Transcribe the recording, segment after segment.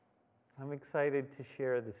I'm excited to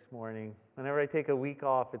share this morning. Whenever I take a week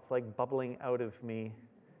off, it's like bubbling out of me.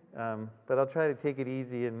 But I'll try to take it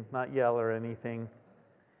easy and not yell or anything.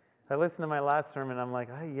 I listened to my last sermon, I'm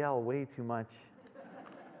like, I yell way too much.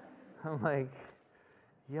 I'm like,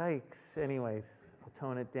 yikes. Anyways, I'll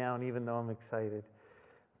tone it down even though I'm excited.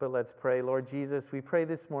 But let's pray. Lord Jesus, we pray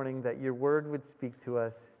this morning that your word would speak to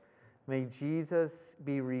us. May Jesus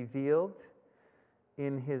be revealed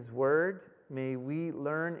in his word. May we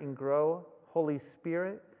learn and grow. Holy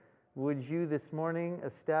Spirit, would you this morning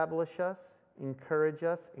establish us, encourage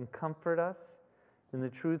us, and comfort us in the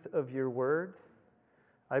truth of your word?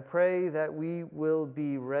 I pray that we will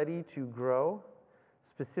be ready to grow,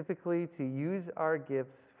 specifically to use our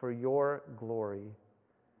gifts for your glory.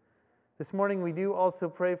 This morning we do also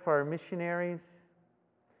pray for our missionaries.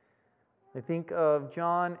 I think of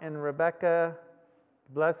John and Rebecca.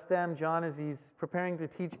 Bless them. John, as he's preparing to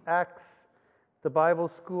teach Acts, the Bible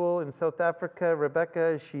school in South Africa.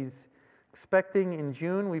 Rebecca, she's expecting in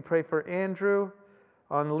June. We pray for Andrew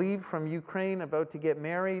on leave from Ukraine, about to get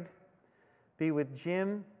married. Be with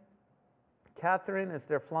Jim, Catherine, as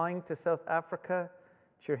they're flying to South Africa.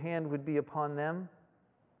 That your hand would be upon them.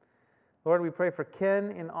 Lord, we pray for Ken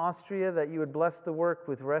in Austria, that you would bless the work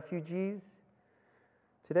with refugees.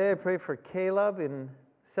 Today I pray for Caleb in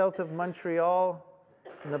south of Montreal,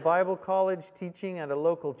 in the Bible college, teaching at a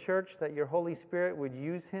local church, that your Holy Spirit would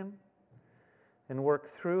use him and work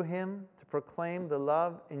through him to proclaim the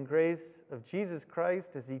love and grace of Jesus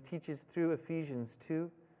Christ as he teaches through Ephesians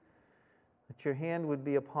 2, that your hand would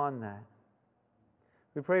be upon that.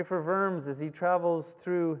 We pray for Verms as he travels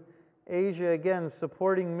through Asia again,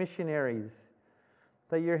 supporting missionaries,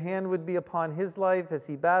 that your hand would be upon his life as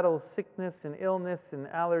he battles sickness and illness and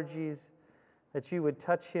allergies, that you would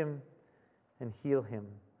touch him and heal him.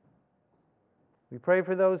 We pray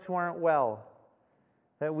for those who aren't well,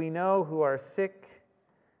 that we know who are sick.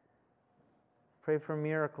 Pray for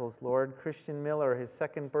miracles, Lord. Christian Miller, his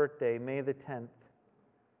second birthday, May the 10th.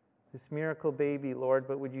 This miracle baby, Lord,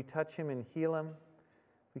 but would you touch him and heal him?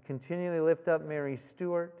 We continually lift up Mary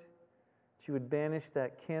Stewart, that you would banish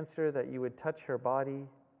that cancer, that you would touch her body.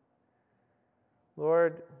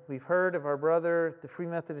 Lord, we've heard of our brother at the Free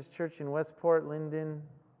Methodist Church in Westport, Linden.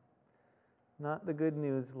 Not the good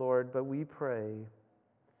news, Lord, but we pray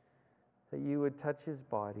that you would touch his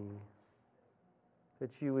body,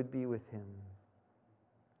 that you would be with him,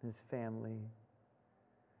 his family.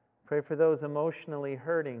 Pray for those emotionally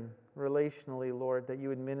hurting, relationally, Lord, that you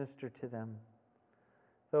would minister to them.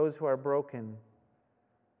 Those who are broken,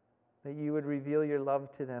 that you would reveal your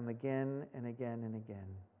love to them again and again and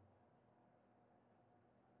again.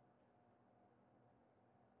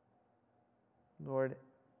 Lord,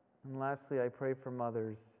 and lastly, I pray for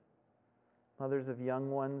mothers of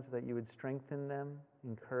young ones, that you would strengthen them,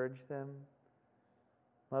 encourage them.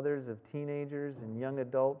 Mothers of teenagers and young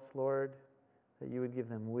adults, Lord, that you would give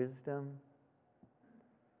them wisdom.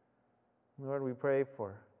 Lord, we pray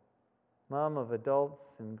for mom of adults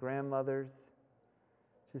and grandmothers.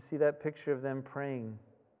 To see that picture of them praying,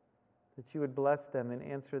 that you would bless them and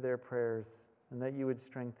answer their prayers, and that you would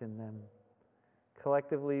strengthen them.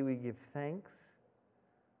 Collectively, we give thanks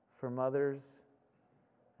for mothers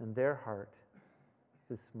and their heart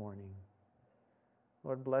this morning.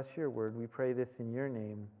 Lord, bless your word. We pray this in your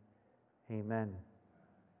name. Amen.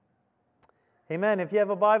 Amen. If you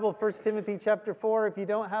have a Bible, 1 Timothy chapter 4. If you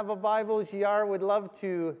don't have a Bible, JR would love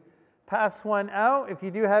to pass one out. If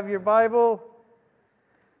you do have your Bible,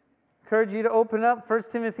 I encourage you to open up 1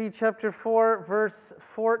 Timothy chapter 4, verse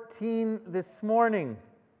 14 this morning.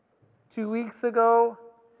 2 weeks ago,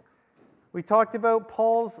 we talked about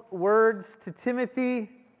Paul's words to Timothy,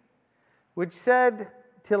 which said,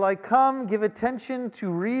 "Till I come, give attention to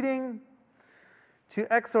reading, to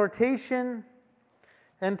exhortation,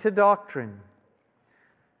 and to doctrine."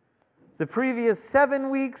 The previous 7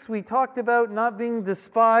 weeks, we talked about not being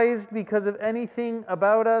despised because of anything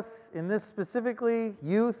about us, in this specifically,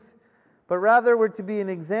 youth, but rather we're to be an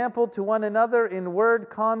example to one another in word,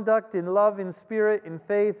 conduct, in love, in spirit, in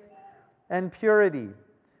faith, and purity.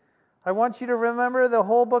 I want you to remember the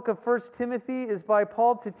whole book of 1 Timothy is by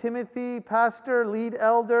Paul to Timothy, pastor, lead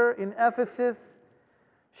elder in Ephesus,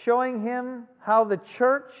 showing him how the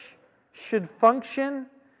church should function.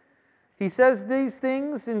 He says these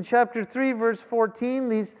things in chapter 3, verse 14,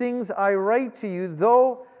 "These things I write to you,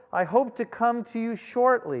 though I hope to come to you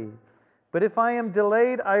shortly. But if I am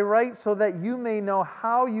delayed, I write so that you may know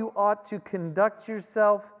how you ought to conduct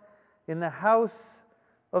yourself in the house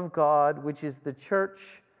of God, which is the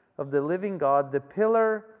church of the living God, the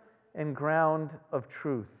pillar and ground of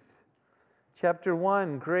truth." Chapter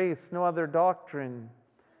 1, grace, no other doctrine.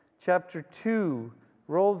 Chapter 2,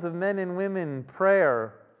 roles of men and women,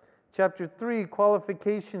 prayer. Chapter 3,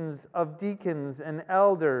 qualifications of deacons and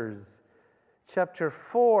elders. Chapter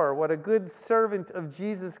 4, what a good servant of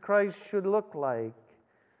Jesus Christ should look like.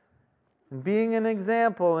 And being an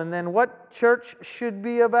example, and then what church should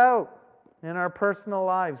be about in our personal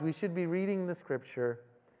lives. We should be reading the Scripture,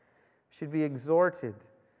 should be exhorted,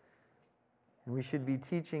 and we should be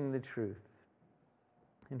teaching the truth.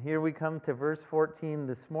 And here we come to verse 14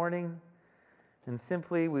 this morning, and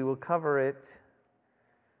simply we will cover it.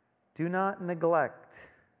 Do not neglect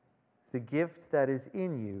the gift that is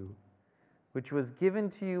in you, which was given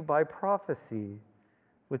to you by prophecy,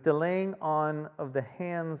 with the laying on of the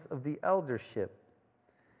hands of the eldership.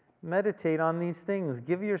 Meditate on these things.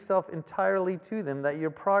 Give yourself entirely to them, that your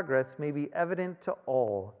progress may be evident to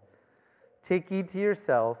all. Take heed to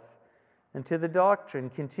yourself and to the doctrine.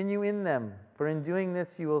 Continue in them, for in doing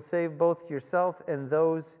this you will save both yourself and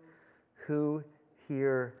those who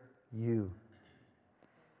hear you.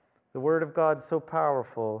 The Word of God is so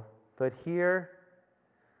powerful, but here,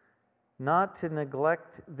 not to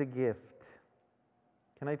neglect the gift.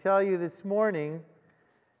 Can I tell you this morning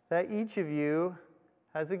that each of you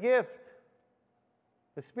has a gift,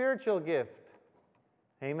 a spiritual gift.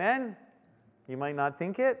 Amen? You might not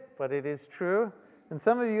think it, but it is true. And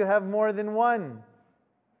some of you have more than one.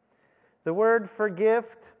 The word for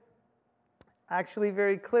gift, actually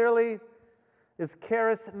very clearly, is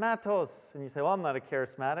charismatos. And you say, well, I'm not a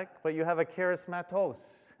charismatic, but you have a charismatos.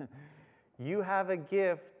 You have a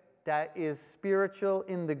gift that is spiritual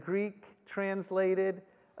in the Greek, translated,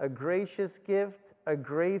 a gracious gift, a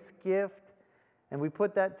grace gift. And we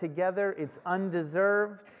put that together. It's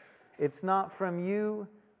undeserved. It's not from you.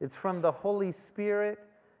 It's from the Holy Spirit.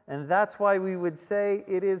 And that's why we would say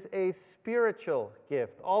it is a spiritual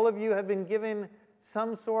gift. All of you have been given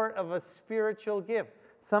some sort of a spiritual gift.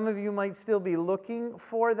 Some of you might still be looking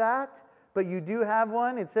for that, but you do have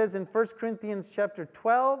one. It says in 1 Corinthians chapter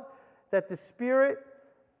 12 that the Spirit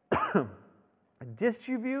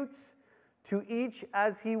distributes to each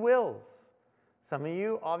as He wills. Some of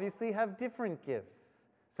you obviously have different gifts.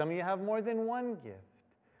 Some of you have more than one gift.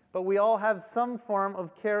 But we all have some form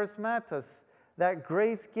of charismatos, that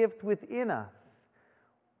grace gift within us.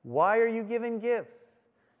 Why are you given gifts?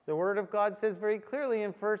 The Word of God says very clearly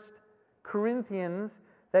in 1 Corinthians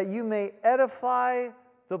that you may edify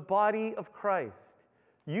the body of Christ.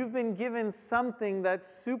 You've been given something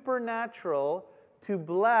that's supernatural to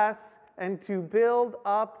bless and to build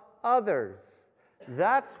up others.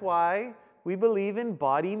 That's why we believe in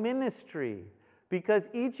body ministry, because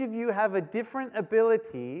each of you have a different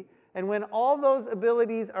ability, and when all those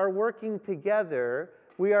abilities are working together,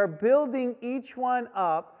 we are building each one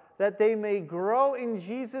up that they may grow in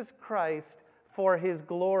Jesus Christ for His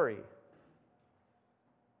glory.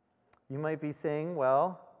 You might be saying,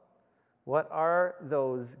 well, what are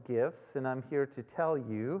those gifts? And I'm here to tell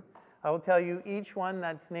you. I will tell you each one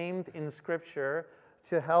that's named in Scripture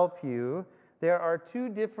to help you. There are two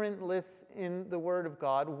different lists in the Word of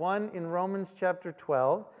God, one in Romans chapter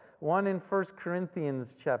 12, one in 1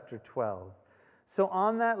 Corinthians chapter 12. So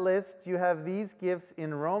on that list, you have these gifts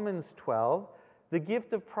in Romans 12. The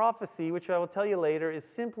gift of prophecy, which I will tell you later, is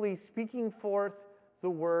simply speaking forth the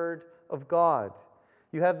Word of God.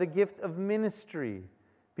 You have the gift of ministry,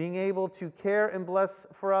 being able to care and bless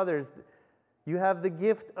for others. You have the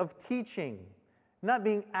gift of teaching, not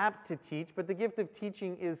being apt to teach, but the gift of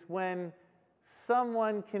teaching is when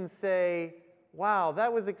someone can say, wow,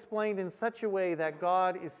 that was explained in such a way that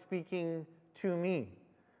God is speaking to me.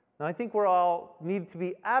 Now, I think we all need to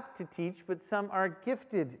be apt to teach, but some are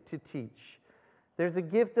gifted to teach. There's a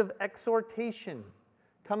gift of exhortation,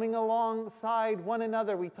 coming alongside one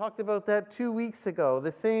another. We talked about that 2 weeks ago.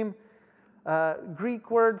 The same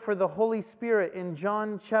Greek word for the Holy Spirit in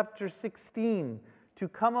John chapter 16, to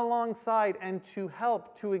come alongside and to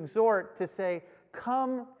help, to exhort, to say,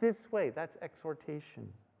 come this way. That's exhortation.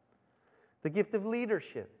 The gift of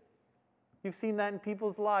leadership. You've seen that in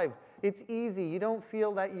people's lives. It's easy. You don't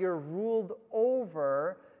feel that you're ruled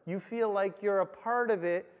over. You feel like you're a part of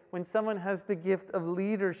it when someone has the gift of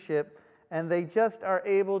leadership and they just are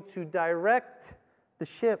able to direct the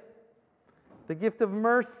ship. The gift of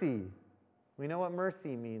mercy. We know what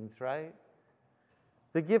mercy means, right?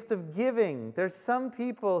 The gift of giving. There's some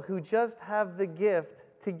people who just have the gift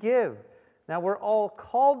to give. Now, we're all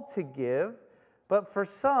called to give, but for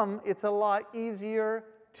some, it's a lot easier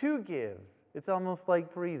to give. It's almost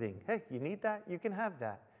like breathing. Hey, you need that? You can have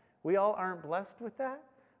that. We all aren't blessed with that,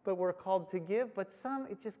 but we're called to give. But some,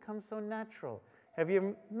 it just comes so natural. Have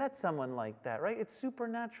you met someone like that, right? It's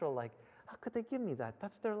supernatural. Like, how could they give me that?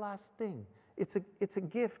 That's their last thing. It's a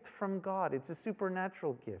gift from God. It's a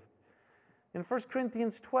supernatural gift. In 1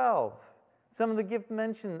 Corinthians 12, some of the gifts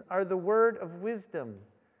mentioned are the word of wisdom.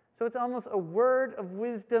 So it's almost a word of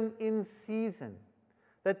wisdom in season,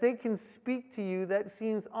 that they can speak to you that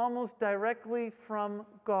seems almost directly from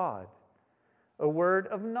God. A word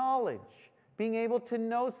of knowledge, being able to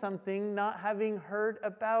know something, not having heard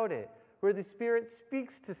about it, where the Spirit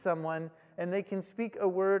speaks to someone and they can speak a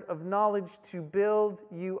word of knowledge to build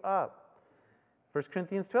you up. 1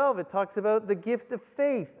 Corinthians 12, it talks about the gift of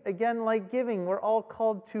faith. Again, like giving, we're all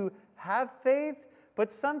called to have faith,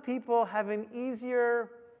 but some people have an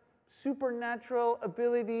easier supernatural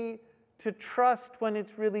ability to trust when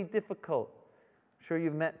it's really difficult. I'm sure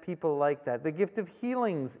you've met people like that. The gift of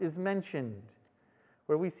healings is mentioned,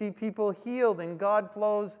 where we see people healed and God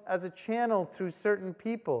flows as a channel through certain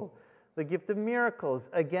people. The gift of miracles,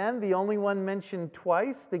 again, the only one mentioned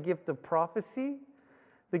twice, the gift of prophecy.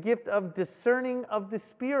 The gift of discerning of the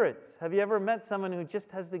spirits. Have you ever met someone who just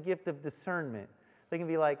has the gift of discernment? They can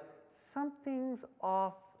be like, something's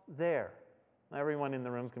off there. Everyone in the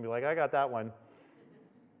room can be like, I got that one.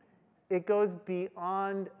 It goes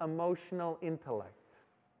beyond emotional intellect,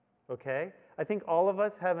 okay? I think all of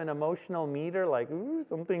us have an emotional meter, like, ooh,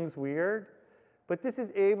 something's weird. But this is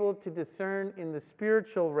able to discern in the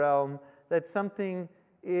spiritual realm that something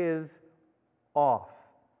is off.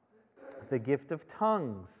 The gift of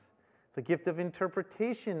tongues, the gift of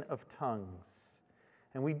interpretation of tongues.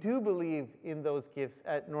 And we do believe in those gifts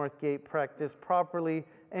at Northgate, practiced properly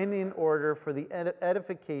and in order for the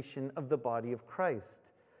edification of the body of Christ.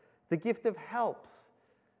 The gift of helps.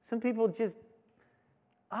 Some people just,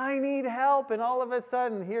 I need help, and all of a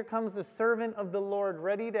sudden, here comes the servant of the Lord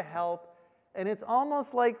ready to help, and it's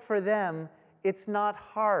almost like for them, it's not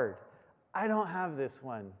hard. I don't have this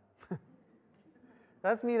one.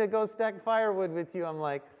 That's me to go stack firewood with you. I'm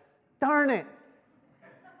like, darn it.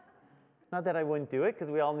 Not that I wouldn't do it, because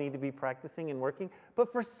we all need to be practicing and working.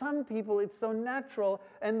 But for some people, it's so natural,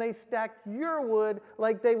 and they stack your wood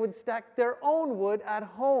like they would stack their own wood at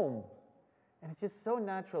home. And it's just so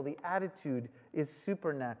natural. The attitude is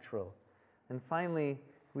supernatural. And finally,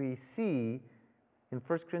 we see in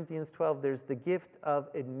 1 Corinthians 12, there's the gift of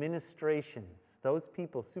administrations. Those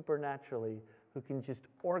people supernaturally who can just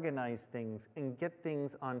organize things and get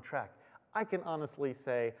things on track. I can honestly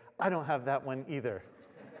say, I don't have that one either.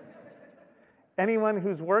 Anyone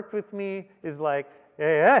who's worked with me is like,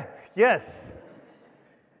 yeah, yes.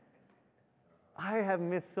 I have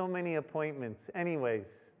missed so many appointments. Anyways,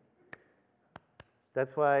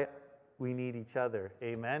 that's why we need each other.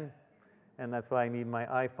 Amen? And that's why I need my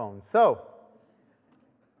iPhone. So,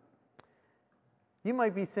 you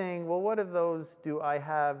might be saying, well, what of those do I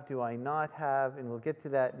have, do I not have? And we'll get to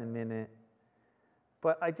that in a minute.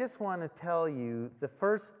 But I just want to tell you, the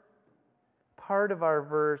first part of our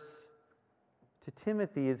verse to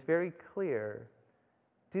Timothy is very clear.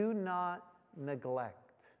 Do not neglect.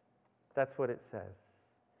 That's what it says.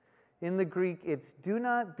 In the Greek, it's do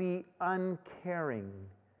not be uncaring.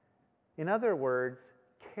 In other words,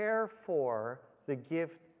 care for the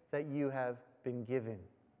gift that you have been given.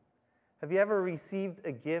 Have you ever received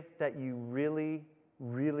a gift that you really,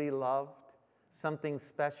 really loved, something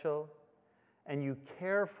special, and you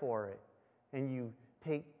care for it, and you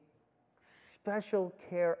take special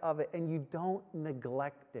care of it, and you don't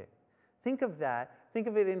neglect it? Think of that. Think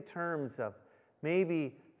of it in terms of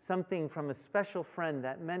maybe something from a special friend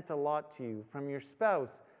that meant a lot to you, from your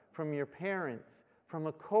spouse, from your parents, from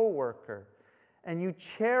a coworker, and you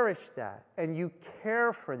cherish that, and you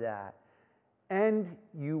care for that, and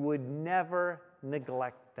you would never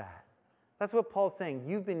neglect that. That's what Paul's saying.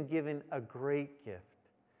 You've been given a great gift.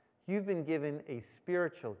 You've been given a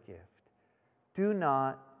spiritual gift. Do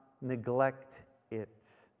not neglect it.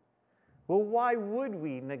 Well, why would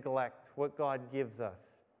we neglect what God gives us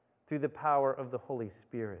through the power of the Holy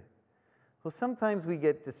Spirit? Well, sometimes we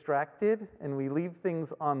get distracted and we leave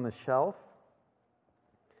things on the shelf.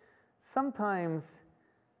 Sometimes,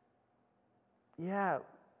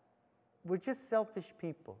 we're just selfish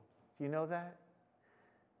people. Do you know that?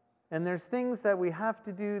 And there's things that we have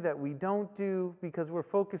to do that we don't do because we're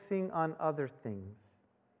focusing on other things.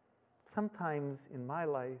 Sometimes in my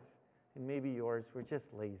life, and maybe yours, we're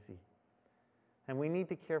just lazy. And we need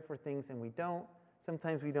to care for things and we don't.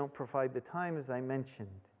 Sometimes we don't provide the time, as I mentioned.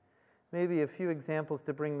 Maybe a few examples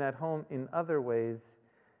to bring that home in other ways.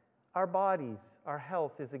 Our bodies, our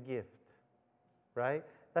health is a gift, right?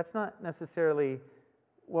 That's not necessarily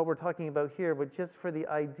what we're talking about here, but just for the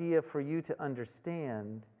idea for you to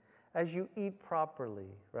understand, as you eat properly,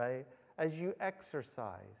 right? As you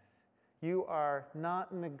exercise, you are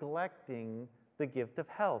not neglecting the gift of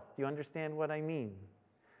health. Do you understand what I mean?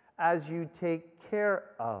 As you take care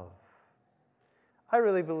of. I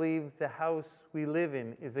really believe the house we live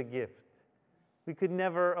in is a gift. We could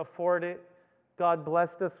never afford it. God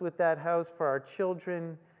blessed us with that house for our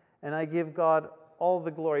children, and I give God all the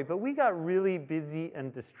glory. But we got really busy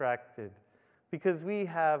and distracted because we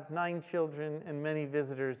have 9 children and many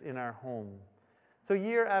visitors in our home. So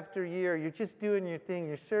year after year, you're just doing your thing.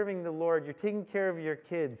 You're serving the Lord. You're taking care of your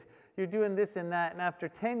kids. You're doing this and that. And after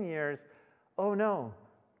 10 years, oh no,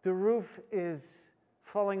 the roof is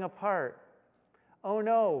falling apart. Oh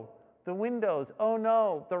no, the windows. Oh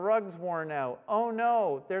no, the rug's worn out. Oh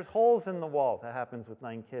no, there's holes in the wall. That happens with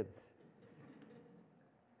 9 kids.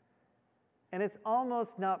 And it's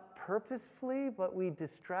almost not purposefully, but we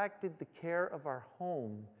distracted the care of our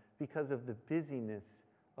home because of the busyness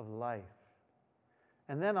of life.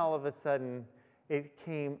 And then all of a sudden, it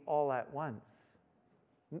came all at once.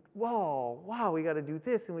 Whoa, wow, we got to do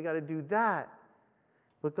this and we got to do that.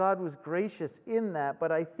 But God was gracious in that.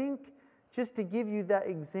 But I think just to give you that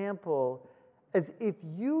example, as if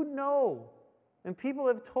you know, and people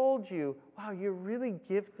have told you, wow, you're really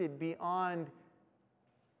gifted beyond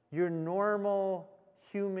your normal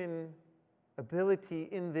human ability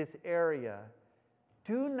in this area,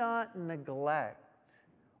 do not neglect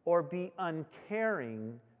or be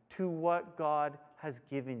uncaring to what God has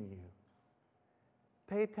given you.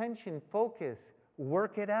 Pay attention, focus,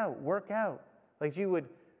 work it out, work out. Like you would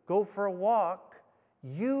go for a walk,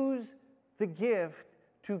 use the gift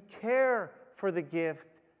to care for the gift,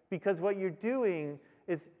 because what you're doing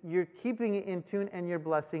is you're keeping it in tune and you're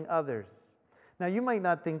blessing others. Now, you might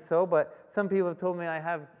not think so, but some people have told me I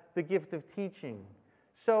have the gift of teaching.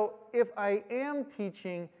 So if I am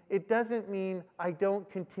teaching, it doesn't mean I don't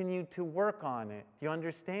continue to work on it. Do you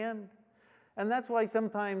understand? And that's why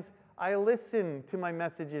sometimes I listen to my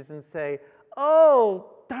messages and say, oh,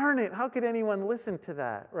 darn it, how could anyone listen to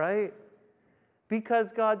that, right?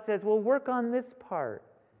 Because God says, well, work on this part.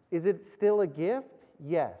 Is it still a gift?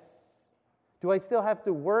 Yes. Do I still have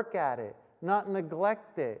to work at it, not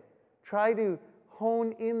neglect it? Try to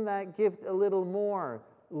hone in that gift a little more.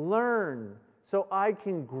 Learn so I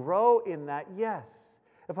can grow in that, yes.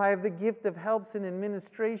 If I have the gift of helps and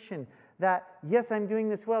administration, that, yes, I'm doing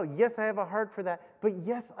this well. Yes, I have a heart for that. But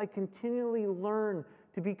yes, I continually learn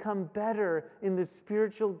to become better in the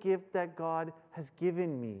spiritual gift that God has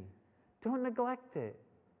given me. Don't neglect it.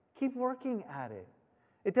 Keep working at it.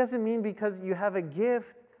 It doesn't mean because you have a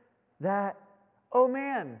gift that, oh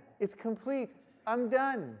man, it's complete. I'm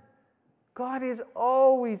done. God is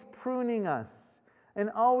always pruning us and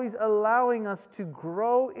always allowing us to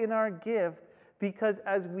grow in our gift, because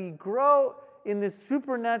as we grow in this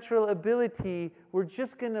supernatural ability, we're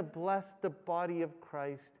just going to bless the body of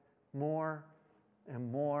Christ more and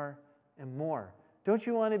more and more. Don't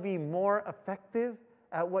you want to be more effective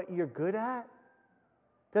at what you're good at?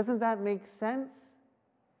 Doesn't that make sense?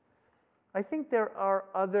 I think there are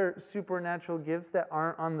other supernatural gifts that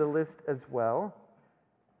aren't on the list as well.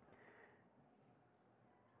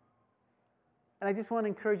 And I just want to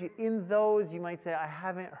encourage you, in those you might say, I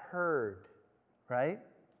haven't heard, right?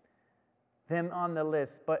 Them on the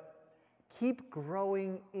list, but keep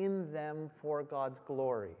growing in them for God's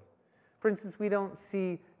glory. For instance, we don't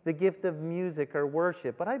see the gift of music or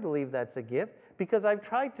worship, but I believe that's a gift because I've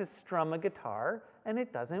tried to strum a guitar and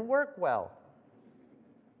it doesn't work well.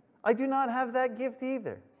 I do not have that gift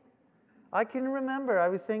either. I can remember, I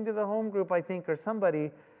was saying to the home group, I think, or somebody,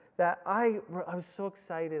 that I was so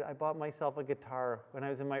excited. I bought myself a guitar when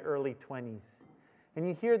I was in my early 20s. And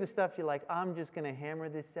you hear the stuff, you're like, I'm just going to hammer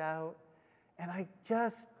this out. And I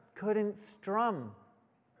just couldn't strum.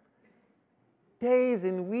 Days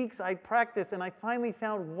and weeks I practiced, and I finally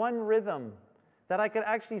found one rhythm that I could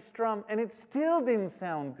actually strum, and it still didn't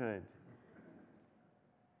sound good.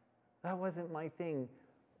 That wasn't my thing.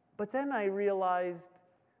 But then I realized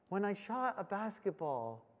when I shot a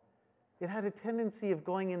basketball, it had a tendency of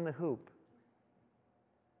going in the hoop.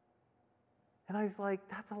 And I was like,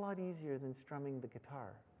 that's a lot easier than strumming the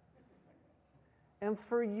guitar. And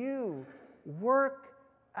for you, work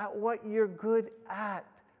at what you're good at,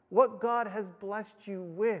 what God has blessed you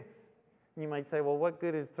with. You might say, well, what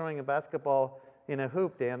good is throwing a basketball in a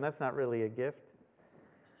hoop, Dan? That's not really a gift.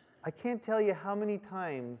 I can't tell you how many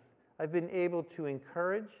times I've been able to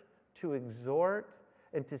encourage, to exhort,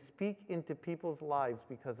 and to speak into people's lives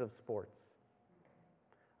because of sports.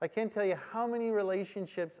 I can't tell you how many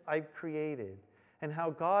relationships I've created and how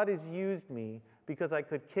God has used me because I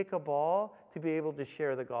could kick a ball to be able to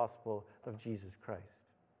share the gospel of Jesus Christ.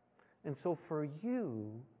 And so for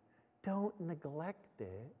you, don't neglect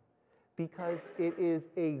it, because it is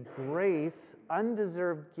a grace,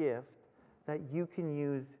 undeserved gift that you can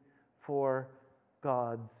use for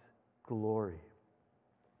God's glory.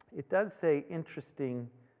 It does say, interestingly,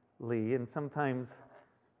 and sometimes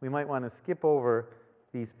we might want to skip over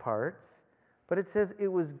these parts, but it says, it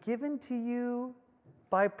was given to you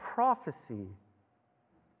by prophecy.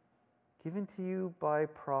 Given to you by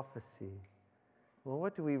prophecy. Well,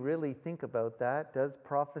 what do we really think about that? Does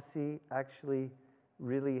prophecy actually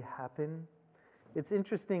really happen? It's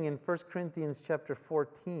interesting in 1 Corinthians chapter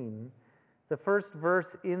 14, the first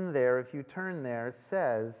verse in there, if you turn there,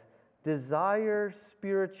 says, desire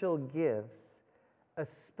spiritual gifts,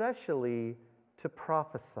 especially to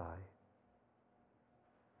prophesy. I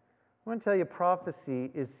want to tell you, prophecy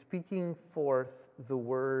is speaking forth the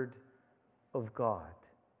word of God.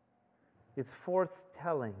 It's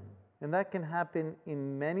forthtelling, and that can happen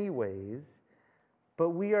in many ways, but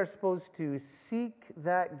we are supposed to seek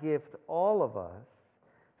that gift, all of us,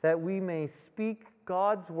 that we may speak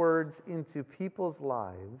God's words into people's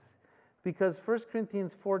lives, because 1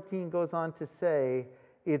 Corinthians 14 goes on to say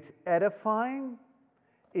it's edifying,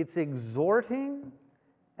 it's exhorting,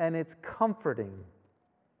 and it's comforting.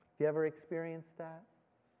 Have you ever experienced that?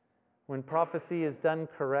 When prophecy is done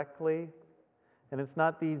correctly, and it's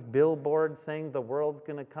not these billboards saying the world's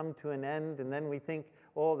going to come to an end, and then we think,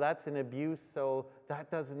 oh, that's an abuse, so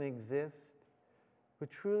that doesn't exist.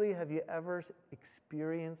 But truly, have you ever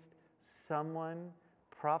experienced someone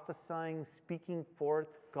prophesying, speaking forth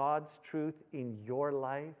God's truth in your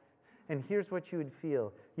life? And here's what you would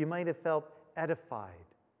feel. You might have felt edified,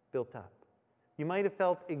 built up. You might have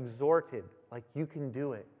felt exhorted, like you can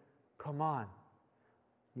do it. Come on.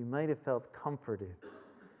 You might have felt comforted.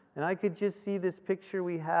 And I could just see this picture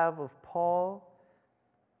we have of Paul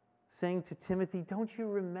saying to Timothy, don't you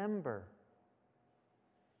remember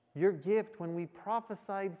your gift when we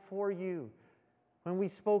prophesied for you, when we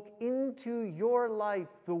spoke into your life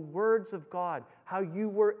the words of God, how you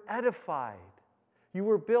were edified, you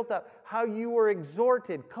were built up, how you were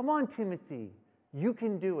exhorted. Come on, Timothy, you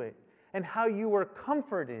can do it. And how you were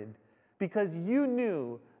comforted because you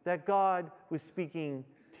knew that God was speaking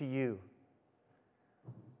to you.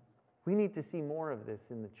 We need to see more of this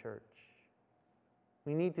in the church.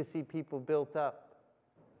 We need to see people built up.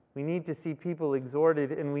 We need to see people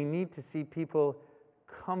exhorted, and we need to see people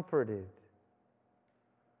comforted.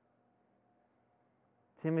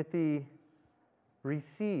 Timothy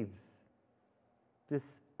receives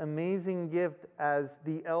this amazing gift as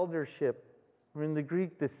the eldership, or in the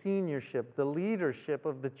Greek, the seniorship, the leadership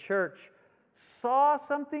of the church, saw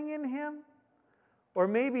something in him, or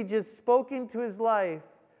maybe just spoke into his life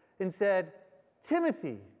and said,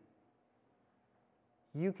 Timothy,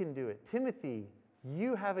 you can do it. Timothy,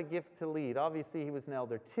 you have a gift to lead. Obviously, he was an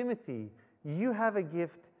elder. Timothy, you have a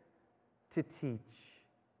gift to teach.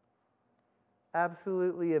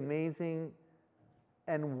 Absolutely amazing.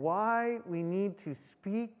 And why we need to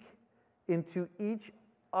speak into each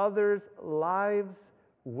other's lives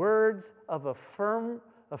words of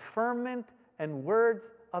affirmation and words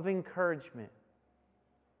of encouragement.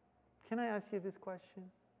 Can I ask you this question?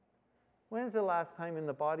 When is the last time in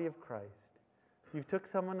the body of Christ you took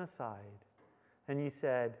someone aside and you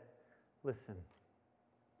said, listen,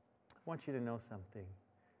 I want you to know something.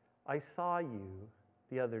 I saw you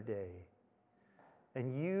the other day,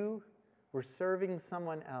 and you were serving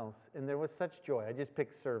someone else, and there was such joy. I just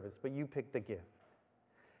picked service, but you picked the gift.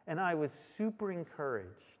 And I was super encouraged.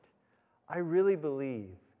 I really believe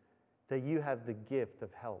that you have the gift of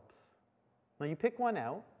helps. Now you pick one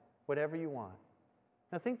out, whatever you want.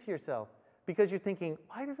 Now think to yourself, because you're thinking,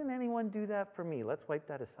 why doesn't anyone do that for me? Let's wipe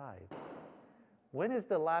that aside. When is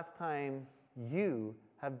the last time you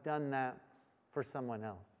have done that for someone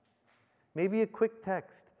else? Maybe a quick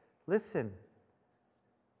text. Listen,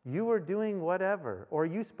 you were doing whatever, or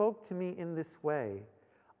you spoke to me in this way.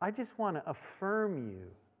 I just want to affirm you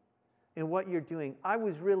in what you're doing. I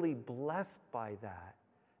was really blessed by that,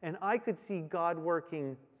 and I could see God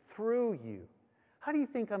working through you. How do you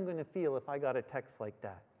think I'm going to feel if I got a text like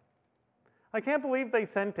that? I can't believe they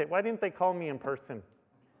sent it. Why didn't they call me in person?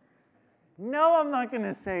 No, I'm not going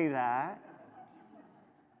to say that.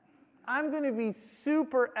 I'm going to be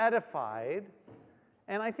super edified.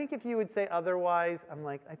 And I think if you would say otherwise, I'm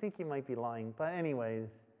like, I think you might be lying. But anyways,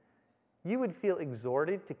 you would feel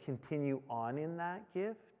exhorted to continue on in that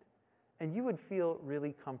gift, and you would feel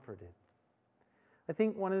really comforted. I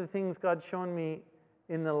think one of the things God's shown me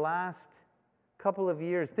in the last couple of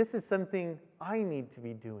years, this is something I need to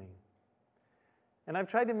be doing. And I've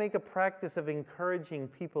tried to make a practice of encouraging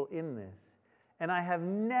people in this, and I have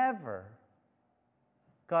never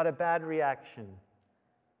got a bad reaction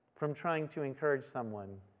from trying to encourage someone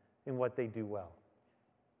in what they do well.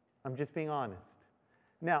 I'm just being honest.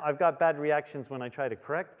 Now, I've got bad reactions when I try to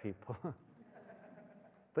correct people,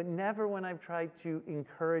 but never when I've tried to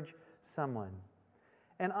encourage someone.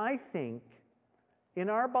 And I think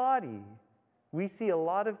in our body, we see a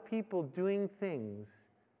lot of people doing things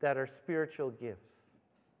that are spiritual gifts.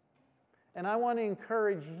 And I want to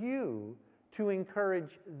encourage you to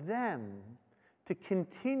encourage them to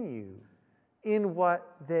continue in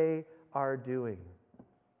what they are doing.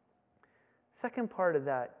 Second part of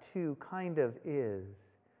that, too, kind of is,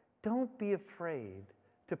 don't be afraid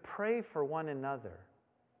to pray for one another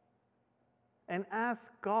and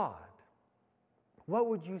ask God, what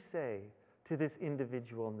would you say to this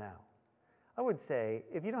individual now? I would say,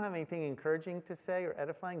 if you don't have anything encouraging to say or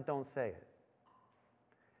edifying, don't say it.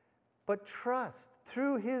 But trust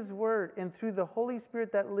through His Word and through the Holy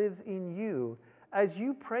Spirit that lives in you, as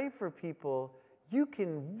you pray for people, you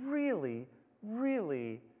can really,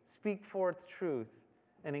 really speak forth truth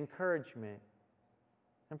and encouragement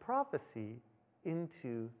and prophecy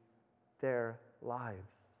into their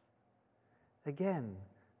lives. Again,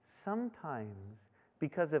 sometimes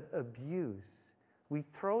because of abuse, we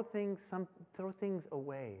throw things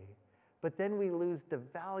away, but then we lose the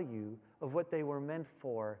value of what they were meant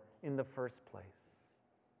for in the first place.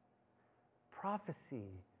 Prophecy,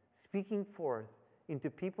 speaking forth into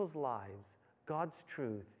people's lives, God's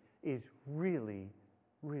truth is really,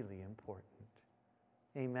 really important.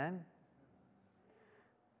 Amen?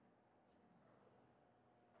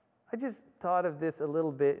 I just thought of this a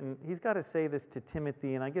little bit, and he's got to say this to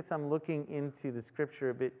Timothy, and I guess I'm looking into the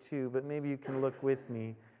scripture a bit too, but maybe you can look with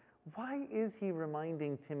me. Why is he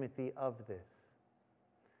reminding Timothy of this?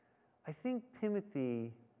 I think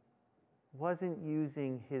Timothy wasn't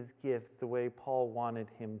using his gift the way Paul wanted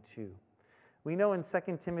him to. We know in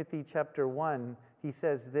 2 Timothy chapter 1, he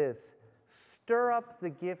says this, stir up the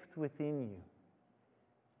gift within you.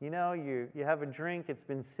 You know, you have a drink, it's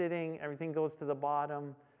been sitting, everything goes to the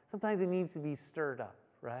bottom. Sometimes it needs to be stirred up,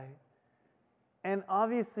 right? And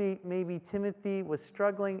obviously, maybe Timothy was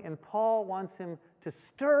struggling, and Paul wants him to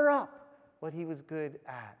stir up what he was good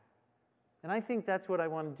at. And I think that's what I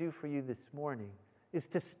want to do for you this morning, is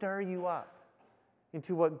to stir you up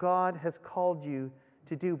into what God has called you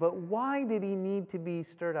to do. But why did he need to be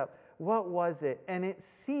stirred up? What was it? And it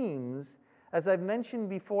seems, as I've mentioned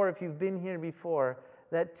before, if you've been here before,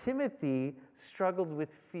 that Timothy struggled with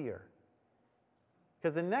fear.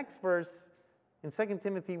 Because the next verse in 2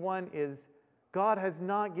 Timothy 1 is, God has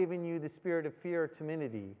not given you the spirit of fear or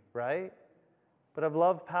timidity, right? But of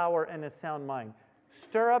love, power, and a sound mind.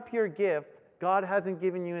 Stir up your gift. God hasn't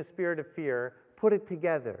given you a spirit of fear. Put it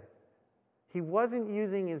together. He wasn't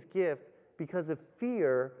using his gift because of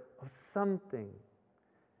fear of something.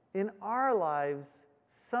 In our lives,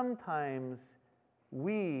 sometimes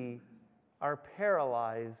we are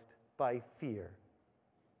paralyzed by fear.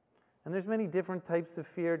 And there's many different types of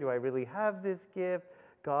fear. Do I really have this gift?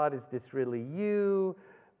 God, is this really you?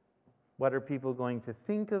 What are people going to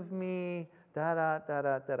think of me?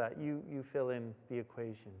 You fill in the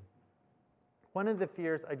equation. One of the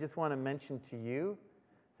fears I just want to mention to you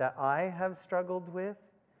that I have struggled with,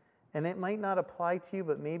 and it might not apply to you,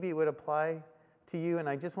 but maybe it would apply to you, and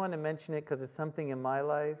I just want to mention it because it's something in my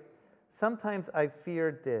life. Sometimes I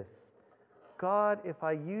feared this. God, if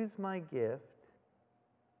I use my gift,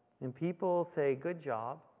 and people say, good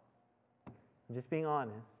job, I'm just being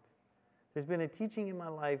honest. There's been a teaching in my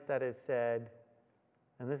life that has said,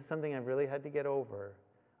 and this is something I've really had to get over,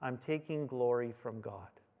 I'm taking glory from God.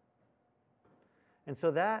 And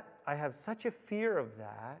so that, I have such a fear of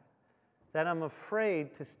that I'm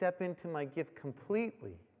afraid to step into my gift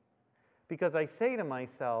completely. Because I say to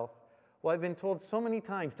myself, well, I've been told so many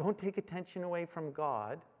times, don't take attention away from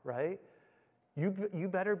God, right? You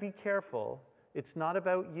better be careful. It's not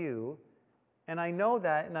about you. And I know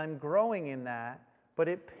that, and I'm growing in that, but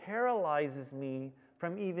it paralyzes me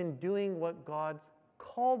from even doing what God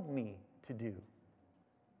called me to do.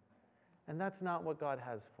 And that's not what God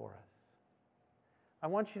has for us. I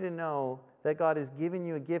want you to know that God has given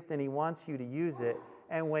you a gift and he wants you to use it.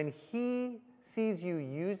 And when he sees you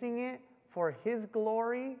using it for his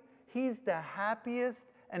glory, he's the happiest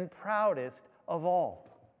and proudest of all.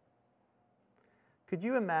 Could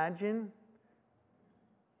you imagine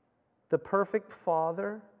the perfect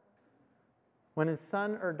father, when his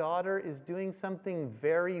son or daughter is doing something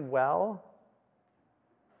very well,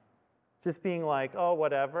 just being like, oh,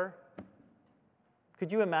 whatever?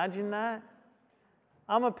 Could you imagine that?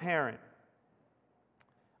 I'm a parent.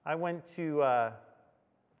 I went to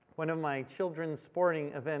one of my children's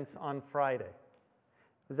sporting events on Friday.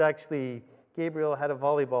 It was actually Gabriel had a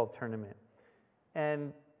volleyball tournament.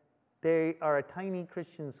 And they are a tiny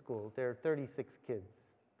Christian school. There are 36 kids.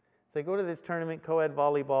 So I go to this tournament, co-ed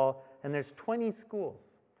volleyball, and there's 20 schools.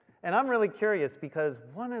 And I'm really curious because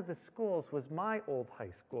one of the schools was my old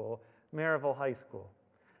high school, Maryville High School.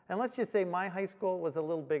 And let's just say my high school was a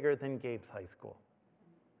little bigger than Gabe's high school.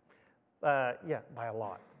 Yeah, by a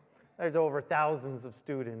lot. There's over thousands of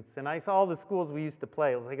students. And I saw all the schools we used to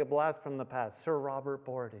play. It was like a blast from the past. Sir Robert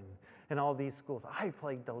Borden and all these schools. I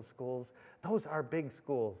played those schools. Those are big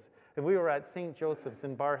schools. And we were at St. Joseph's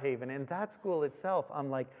in Barhaven. And that school itself, I'm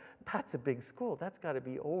like, that's a big school. That's got to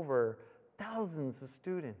be over thousands of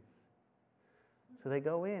students. So they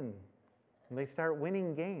go in and they start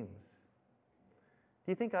winning games.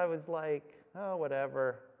 Do you think I was like, oh,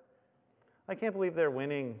 whatever. I can't believe they're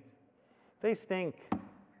winning. They stink.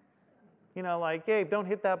 You know, like, Gabe, don't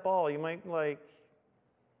hit that ball. You might, like,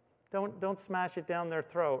 don't smash it down their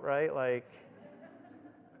throat, right? Like,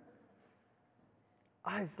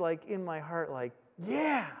 I was like, in my heart, like,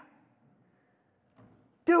 yeah,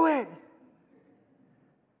 do it.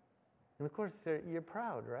 And of course, you're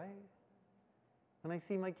proud, right? When I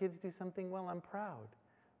see my kids do something well, I'm proud.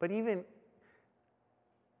 But even,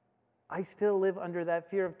 I still live under that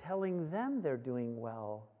fear of telling them they're doing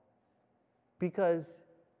well. Because,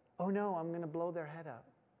 oh no, I'm going to blow their head up.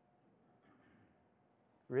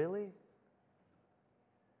 Really?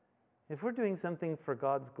 If we're doing something for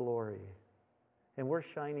God's glory, and we're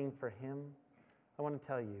shining for Him, I want to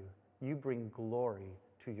tell you, you bring glory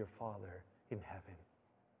to your Father in heaven.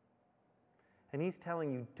 And He's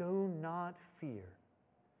telling you, do not fear.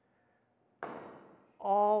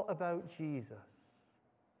 All about Jesus.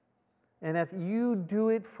 And if you do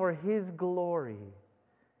it for His glory,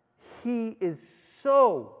 He is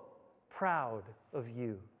so proud of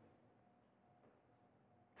you.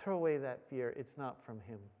 Throw away that fear. It's not from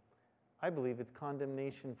Him. I believe it's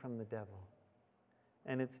condemnation from the devil.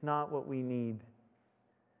 And it's not what we need.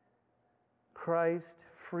 Christ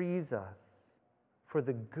frees us for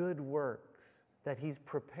the good works that He's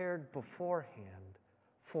prepared beforehand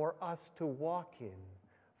for us to walk in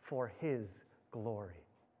for His glory.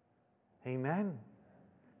 Amen?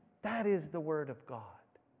 That is the Word of God.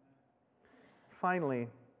 Finally,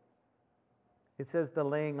 it says the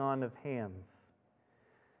laying on of hands.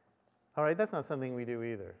 All right, that's not something we do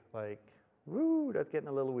either. Like, woo, that's getting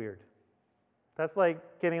a little weird. That's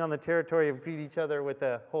like getting on the territory of greet each other with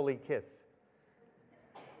a holy kiss.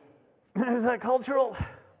 Is that cultural?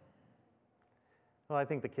 Well, I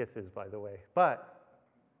think the kiss is, by the way. But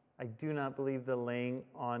I do not believe the laying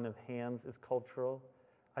on of hands is cultural.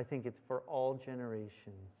 I think it's for all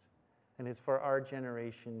generations. And it's for our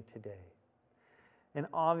generation today. And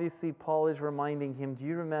obviously, Paul is reminding him, do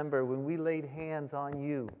you remember when we laid hands on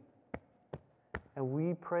you and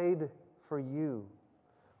we prayed for you?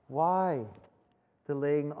 Why the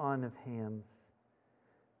laying on of hands?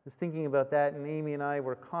 I was thinking about that, and Amy and I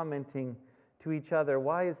were commenting to each other,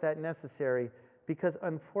 why is that necessary? Because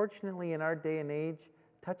unfortunately, in our day and age,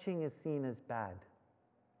 touching is seen as bad.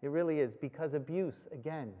 It really is, because abuse,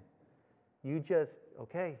 again, you just,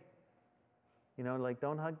 okay, you know, like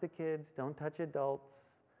don't hug the kids, don't touch adults,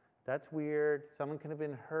 that's weird. Someone could have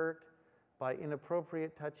been hurt by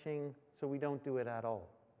inappropriate touching, so we don't do it at all.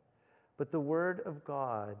 But the Word of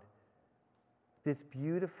God, this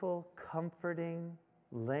beautiful, comforting,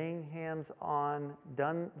 laying hands on,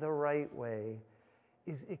 done the right way,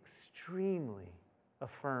 is extremely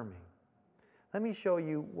affirming. Let me show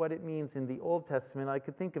you what it means in the Old Testament. I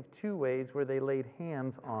could think of two ways where they laid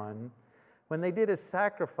hands on. When they did a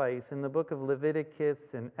sacrifice in the book of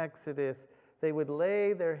Leviticus and Exodus, they would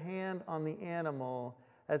lay their hand on the animal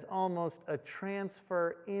as almost a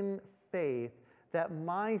transfer in faith that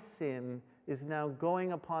my sin is now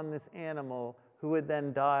going upon this animal who would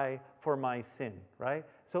then die for my sin, right?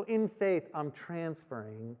 So in faith, I'm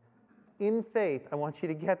transferring. In faith, I want you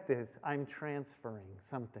to get this, I'm transferring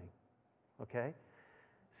something, okay?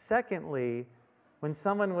 Secondly, when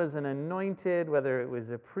someone was an anointed, whether it was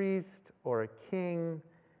a priest or a king,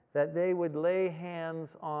 that they would lay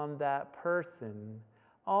hands on that person,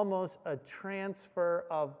 almost a transfer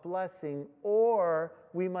of blessing, or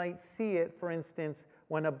we might see it, for instance,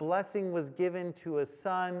 when a blessing was given to a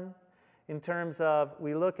son, in terms of,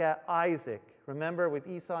 we look at Isaac. Remember with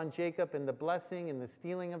Esau and Jacob and the blessing and the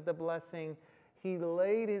stealing of the blessing, he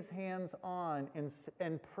laid his hands on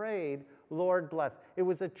and prayed, Lord bless. It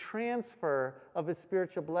was a transfer of a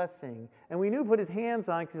spiritual blessing. And we knew he put his hands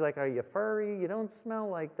on because he's like, are you furry? You don't smell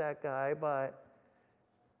like that guy, but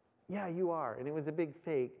yeah, you are. And it was a big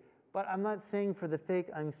fake. But I'm not saying for the fake,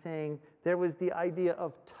 I'm saying there was the idea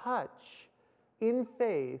of touch in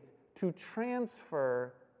faith to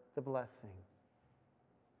transfer the blessing.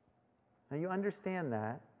 Now you understand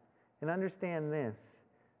that, and understand this.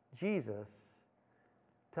 Jesus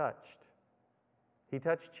touched. He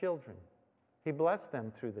touched children. He blessed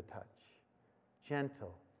them through the touch.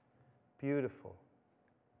 Gentle, beautiful,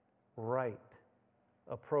 right,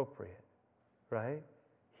 appropriate, right?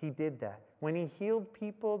 He did that. When he healed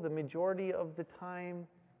people, the majority of the time,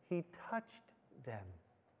 he touched them.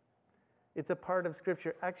 It's a part of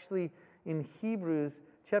Scripture. Actually, in Hebrews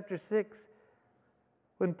chapter 6,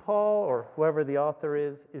 when Paul, or whoever the author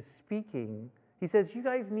is speaking, he says, you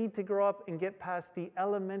guys need to grow up and get past the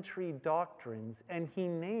elementary doctrines, and he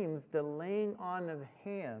names the laying on of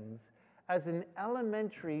hands as an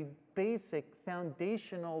elementary, basic,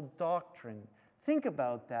 foundational doctrine. Think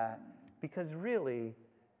about that, because really,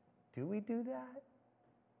 do we do that?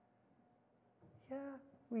 Yeah,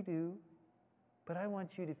 we do. But I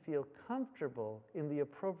want you to feel comfortable in the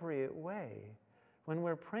appropriate way when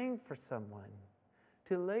we're praying for someone,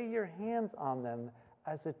 to lay your hands on them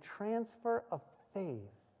as a transfer of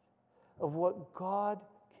faith of what God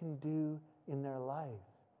can do in their life.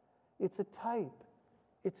 It's a type.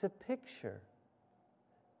 It's a picture.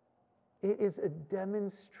 It is a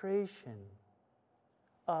demonstration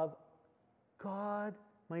of God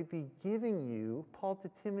might be giving you, Paul to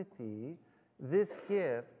Timothy, this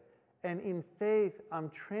gift, and in faith I'm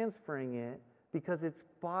transferring it because it's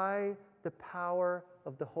by the power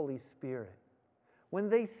of the Holy Spirit. When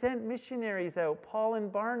they sent missionaries out, Paul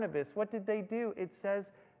and Barnabas, what did they do? It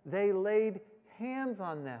says they laid hands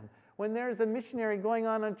on them. When there's a missionary going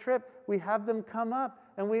on a trip, we have them come up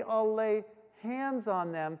and we all lay hands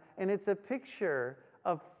on them, and it's a picture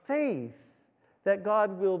of faith that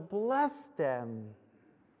God will bless them.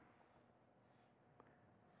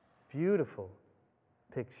 Beautiful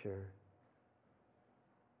picture.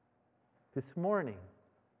 This morning,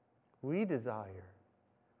 we desire,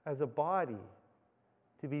 as a body,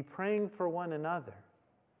 to be praying for one another,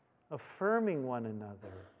 affirming one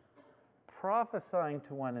another, prophesying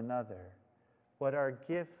to one another what our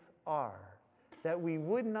gifts are, that we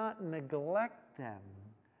would not neglect them,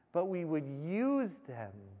 but we would use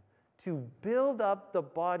them to build up the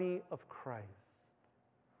body of Christ.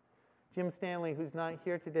 Jim Stanley, who's not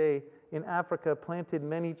here today, in Africa, planted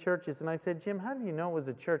many churches. And I said, Jim, how do you know it was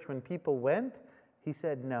a church when people went? He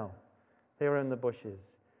said, no. They were in the bushes.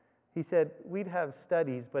 He said, we'd have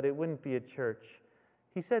studies, but it wouldn't be a church.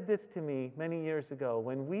 He said this to me many years ago.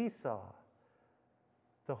 When we saw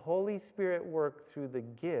the Holy Spirit work through the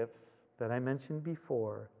gifts that I mentioned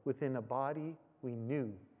before within a body, we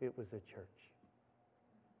knew it was a church.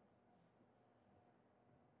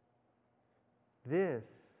 This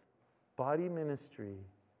body ministry,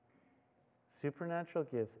 supernatural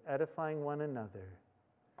gifts, edifying one another,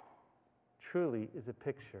 truly is a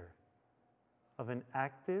picture of an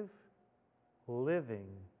active, living,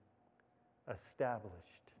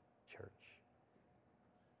 established church.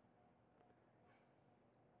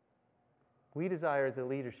 We desire as a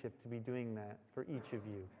leadership to be doing that for each of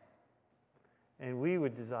you. And we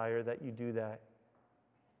would desire that you do that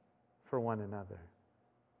for one another.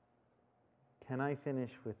 Can I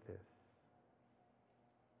finish with this?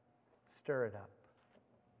 Stir it up.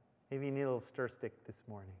 Maybe you need a little stir stick this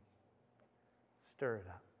morning. Stir it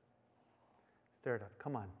up. Stir it up.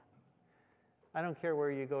 Come on. I don't care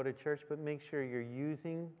where you go to church, but make sure you're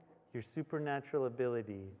using your supernatural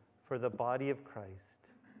ability for the body of Christ,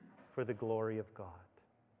 for the glory of God.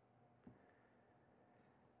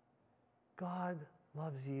 God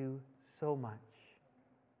loves you so much,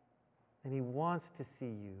 and He wants to see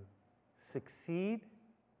you succeed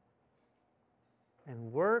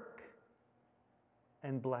and work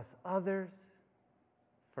and bless others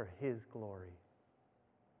for His glory.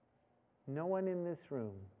 No one in this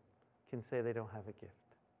room can say they don't have a gift.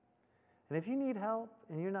 And if you need help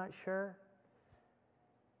and you're not sure,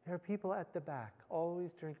 there are people at the back,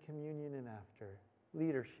 always during communion and after,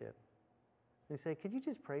 leadership. They say, could you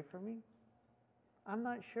just pray for me? I'm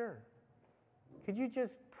not sure. Could you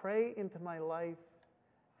just pray into my life?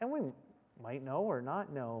 And we might know or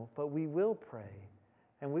not know, but we will pray.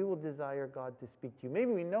 And we will desire God to speak to you.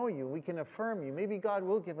 Maybe we know you, we can affirm you. Maybe God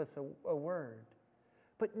will give us a word.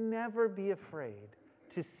 But never be afraid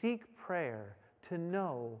to seek prayer, to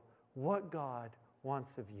know what God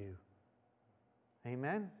wants of you.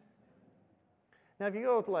 Amen? Now, if you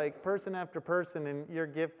go with like person after person and your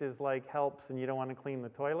gift is like helps and you don't want to clean the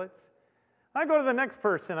toilets, I go to the next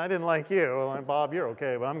person. I didn't like you. Well, Bob, you're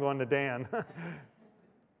okay, but I'm going to Dan.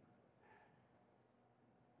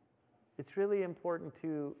 It's really important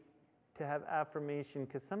to have affirmation,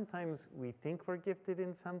 because sometimes we think we're gifted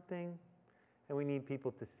in something, and we need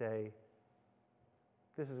people to say,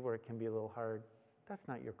 this is where it can be a little hard. That's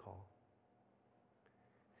not your call.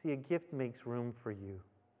 See, a gift makes room for you.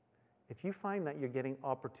 If you find that you're getting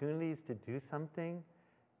opportunities to do something,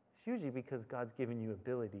 it's usually because God's given you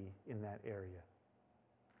ability in that area.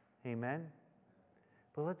 Amen?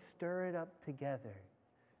 But let's stir it up together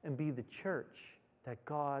and be the church that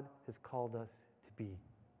God has called us to be.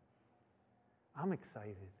 I'm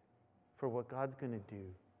excited for what God's going to do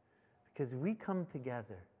because we come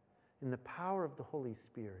together in the power of the Holy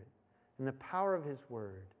Spirit, in the power of His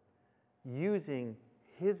Word, using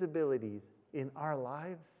His abilities in our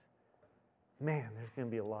lives. Man, there's going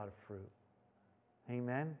to be a lot of fruit.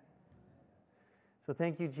 Amen? So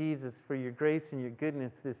thank you, Jesus, for your grace and your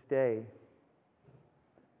goodness this day.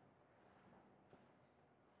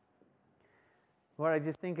 Lord, I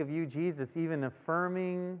just think of you, Jesus, even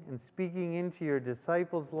affirming and speaking into your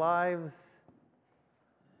disciples' lives.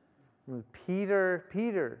 And Peter,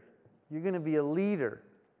 you're going to be a leader.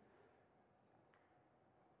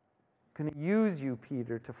 I'm going to use you,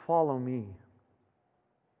 Peter, to follow me.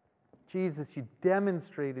 Jesus, you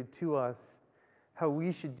demonstrated to us how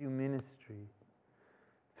we should do ministry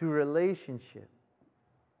through relationship,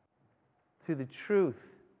 through the truth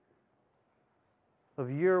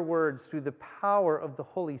of your words, through the power of the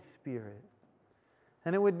Holy Spirit.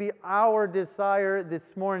 And it would be our desire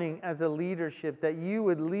this morning as a leadership that you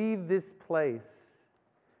would leave this place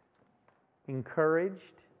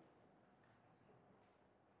encouraged,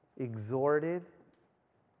 exhorted,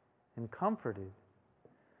 and comforted.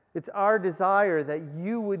 It's our desire that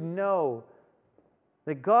you would know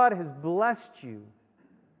that God has blessed you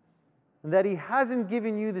and that He hasn't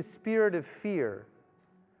given you the spirit of fear,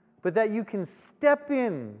 but that you can step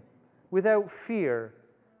in without fear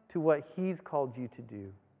to what He's called you to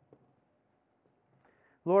do.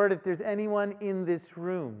 Lord, if there's anyone in this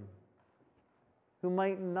room who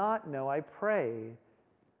might not know, I pray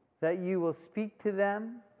that you will speak to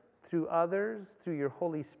them through others, through your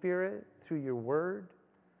Holy Spirit, through your word,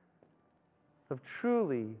 of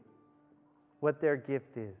truly what their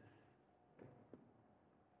gift is.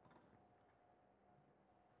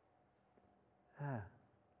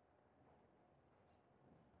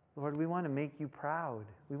 Lord, we want to make you proud.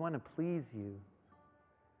 We want to please you.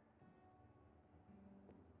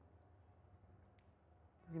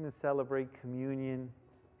 We're going to celebrate communion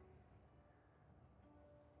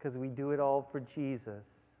because we do it all for Jesus,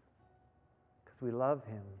 because we love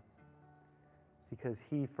Him, because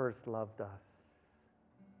He first loved us.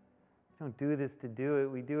 We don't do this to do it.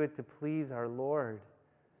 We do it to please our Lord,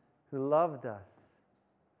 who loved us,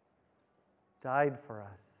 died for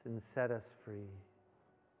us, and set us free.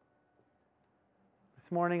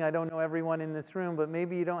 This morning, I don't know everyone in this room, but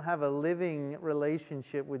maybe you don't have a living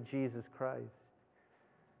relationship with Jesus Christ.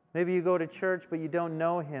 Maybe you go to church, but you don't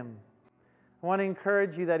know Him. I want to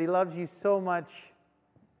encourage you that He loves you so much.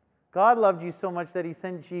 God loved you so much that He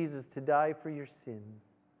sent Jesus to die for your sin,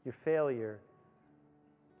 your failure.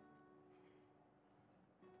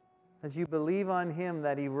 As you believe on Him,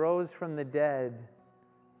 that He rose from the dead,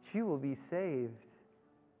 you will be saved.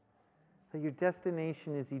 That your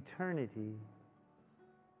destination is eternity.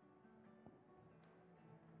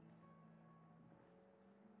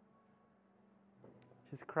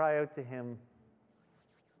 Just cry out to Him.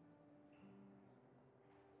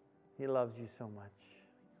 He loves you so much.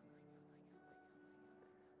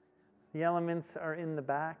 The elements are in the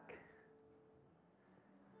back.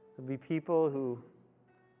 There'll be people who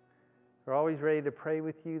are always ready to pray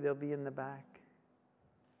with you. They'll be in the back.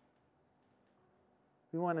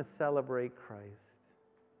 We want to celebrate Christ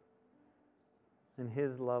and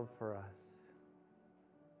His love for us.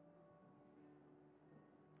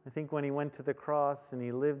 I think when He went to the cross and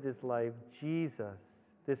He lived His life, Jesus,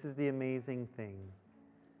 this is the amazing thing,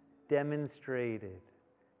 demonstrated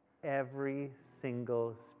every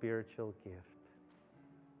single spiritual gift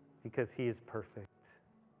because He is perfect.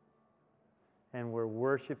 And we're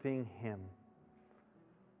worshiping Him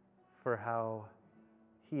for how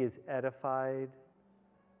He has edified,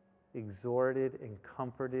 exhorted, and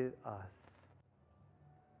comforted us.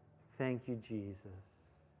 Thank you, Jesus.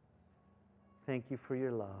 Thank you for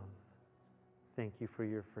your love. Thank you for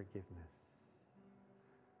your forgiveness.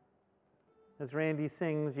 As Randy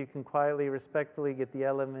sings, you can quietly, respectfully get the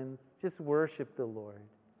elements. Just worship the Lord.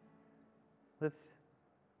 Let's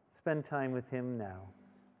spend time with Him now.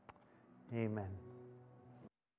 Amen.